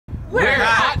We're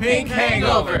Hot Pink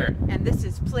Hangover. And this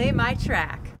is Play My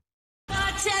Track.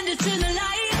 Bartender, turn the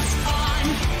lights on.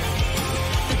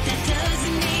 But that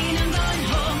doesn't mean I'm going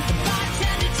home.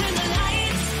 Bartender, turn the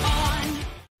lights on.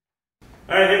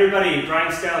 Alright, hey everybody,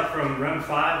 Brian Scout from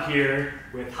REM5 here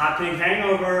with Hot Pink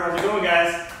Hangover. How's it going,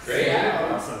 guys? Great.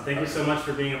 Yeah. Awesome. Thank you so much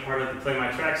for being a part of the Play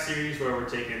My Track series where we're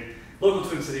taking local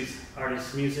Twin Cities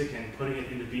artists' music and putting it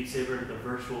into Beat Saber, the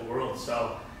virtual world.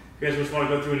 So, if you guys just want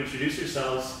to go through and introduce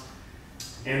yourselves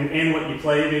and what you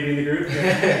play maybe in the group.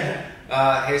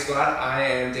 Hey squad, I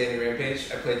am Danny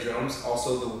Rampage. I play drums,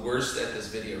 also the worst at this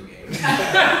video game.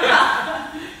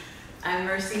 I'm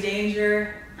Mercy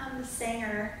Danger. I'm the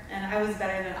singer, and I was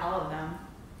better than all of them.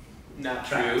 Not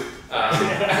true.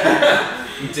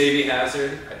 I'm Davey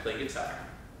Hazard. I play guitar.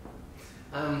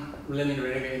 I'm Lennon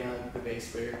Renegade. I'm the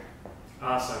bass player.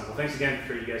 Awesome. Well, thanks again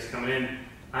for you guys coming in.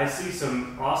 I see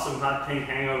some awesome Hot Pink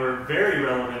Hangover, very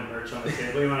relevant merch on the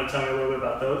table. You want to tell me a little bit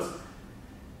about those?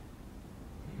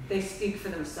 They speak for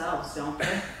themselves, don't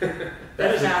they? That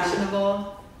They're is a cool-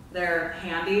 fashionable, they're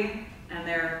handy, and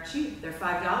they're cheap. They're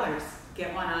 $5.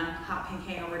 Get one on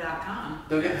hotpinkhangover.com.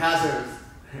 Don't get hazards.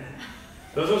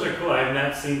 Those are cool. I have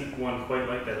not seen one quite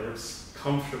like that. It looks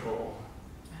comfortable.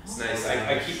 It's nice.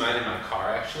 I keep mine in my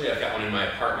car, actually. I've got one in my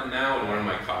apartment now and one in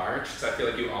my car, because I feel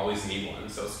like you always need one,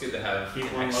 so it's good to have Keep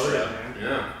an one extra. loaded, man.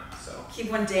 Yeah, so.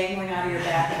 Keep one dangling out of your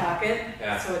back pocket,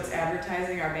 Yeah. so it's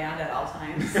advertising our band at all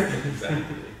times. Exactly.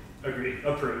 Agreed.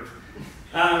 Approved.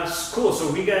 Cool.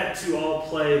 So we got to all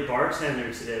play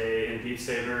Bartender today in Beat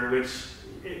Saber, which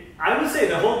I would say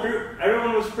the whole group,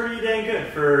 everyone was pretty dang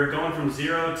good for going from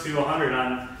 0 to 100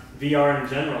 on VR in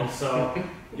general. So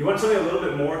you want to tell me a little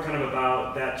bit more kind of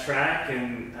about that track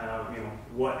and how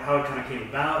it kind of came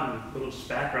about and a little just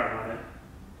background on it.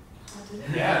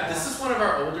 Yeah, this is one of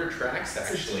our older tracks,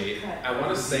 actually. deep cut. I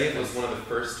want to say it was one of the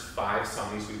first 5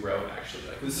 songs we wrote, actually.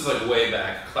 Like, this is like way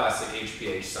back, classic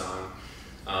HPH song.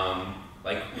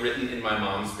 Like written in my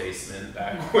mom's basement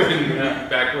back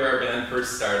back where our band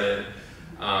first started.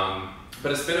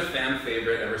 But it's been a fan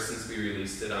favorite ever since we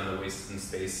released it on the Wasted in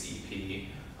Space EP.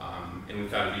 And we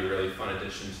thought it'd be a really fun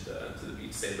addition to the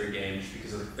Beat Saber game just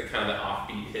because of the kind of the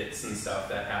offbeat hits and stuff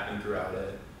that happened throughout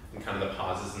it, and kind of the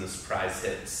pauses and the surprise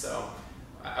hits. So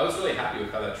I was really happy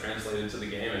with how that translated to the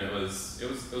game, and it was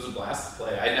a blast to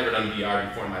play. I'd never done VR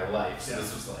before in my life, so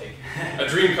this was like a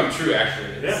dream come true.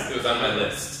 Actually, it was on my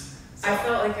list. So. I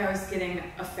felt like I was getting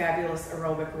a fabulous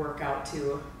aerobic workout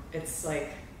too. It's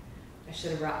like I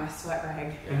should have brought my sweat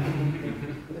rag.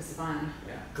 It was fun.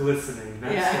 Yeah. Glistening.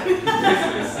 That's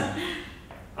Yeah.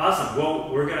 Awesome.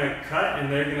 Well, we're gonna cut, and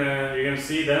you're gonna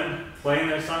see them playing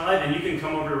their song live, and you can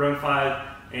come over to REM5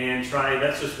 and try.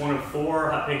 That's just one of 4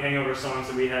 Hot Pink Hangover songs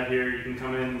that we have here. You can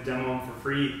come in and demo them for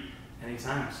free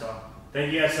anytime. So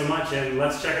thank you guys so much, and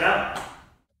let's check it out.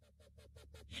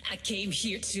 I came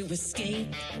here to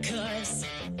escape, cause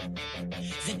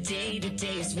the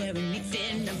day-to-day is wearing me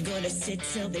thin. I'm gonna sit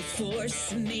till they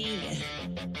force me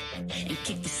and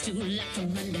kick the stool out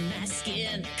from under my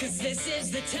skin. Cause this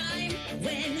is the time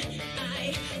when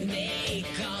I make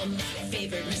all my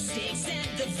favorite mistakes,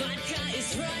 and the vodka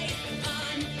is right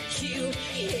on cue.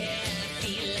 Yeah, I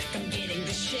feel like I'm getting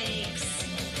the shakes.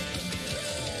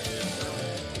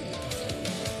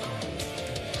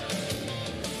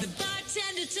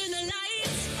 Turn the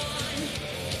lights on,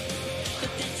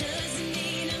 but that doesn't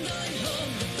mean I'm going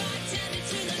home. The bartender,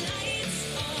 turn the lights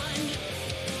on,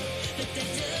 but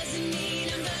that doesn't mean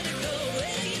I'm gonna go.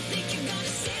 Well, you think you're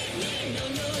gonna save me? No,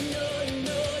 no, no,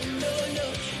 no, no, no.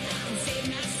 I can save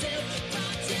myself.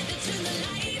 Bartender, turn the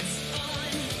lights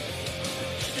on,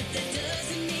 but that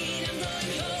doesn't mean I'm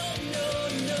going home. No,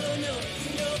 no, no,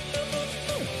 no,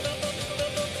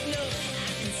 no.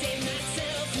 I can save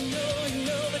myself. No,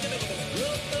 no.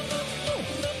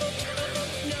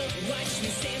 Watch me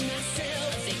save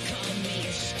myself, they call me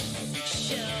a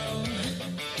show.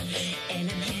 And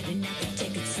I'm handing out the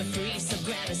tickets for free, so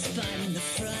grab a spot in the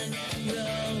front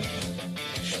row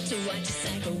to watch a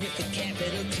cycle with a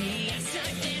capital P. I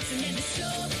start dancing and the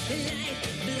show light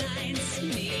blinds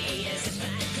me, as if I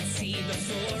could see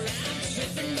before I'm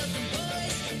tripping, but the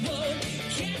boys won't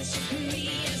catch me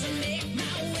as I make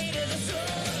my way to the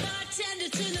floor. Bartender,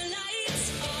 turn the lights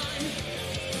on,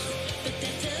 but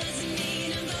that doesn't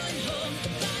mean I'm going home. The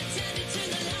bartender, turn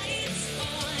the lights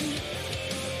on,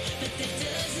 but that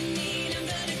doesn't mean I'm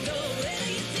gonna go. Well,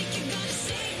 you think you're gonna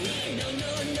save me? No,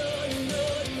 no, no, no,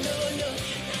 no, no.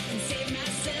 I can save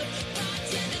myself.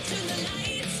 Bartender, turn the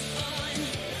lights on,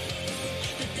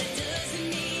 but that doesn't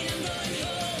mean I'm going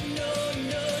home. No,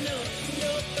 no, no, no,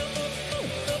 no,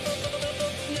 no,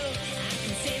 no. I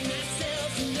can save myself.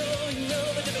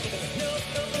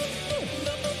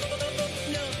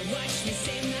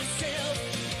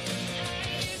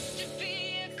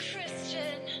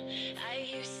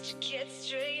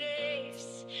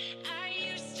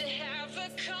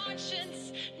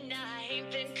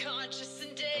 unconscious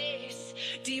and dazed.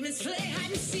 Demons play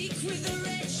hide and seek with the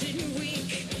wretched and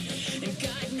weak. And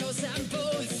God knows I'm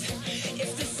both.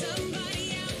 If there's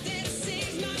somebody out there to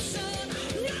save my soul,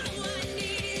 now I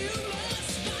need you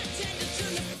most. Bartender,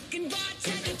 turn the fucking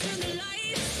bartender, turn the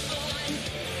lights on.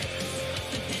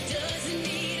 But that doesn't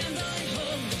mean I'm going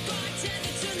home.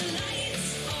 Bartender, turn the lights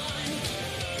on.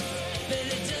 But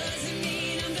it doesn't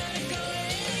mean I'm gonna go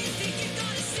away. You think you're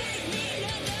gonna save me?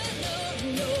 No, no, no,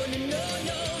 no, no, no,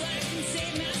 no. I can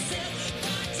save myself.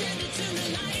 Bartender, turn the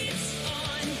lights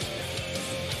on.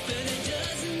 But it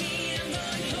doesn't mean I'm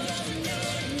going home. No,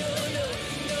 no, no,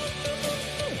 no,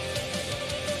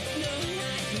 no.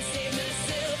 I can save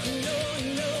myself. No,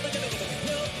 no, no,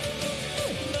 no.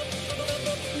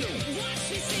 Watch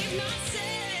me save myself.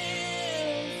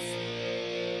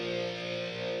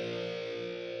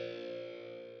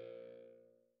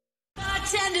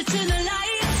 Bartender, turn the lights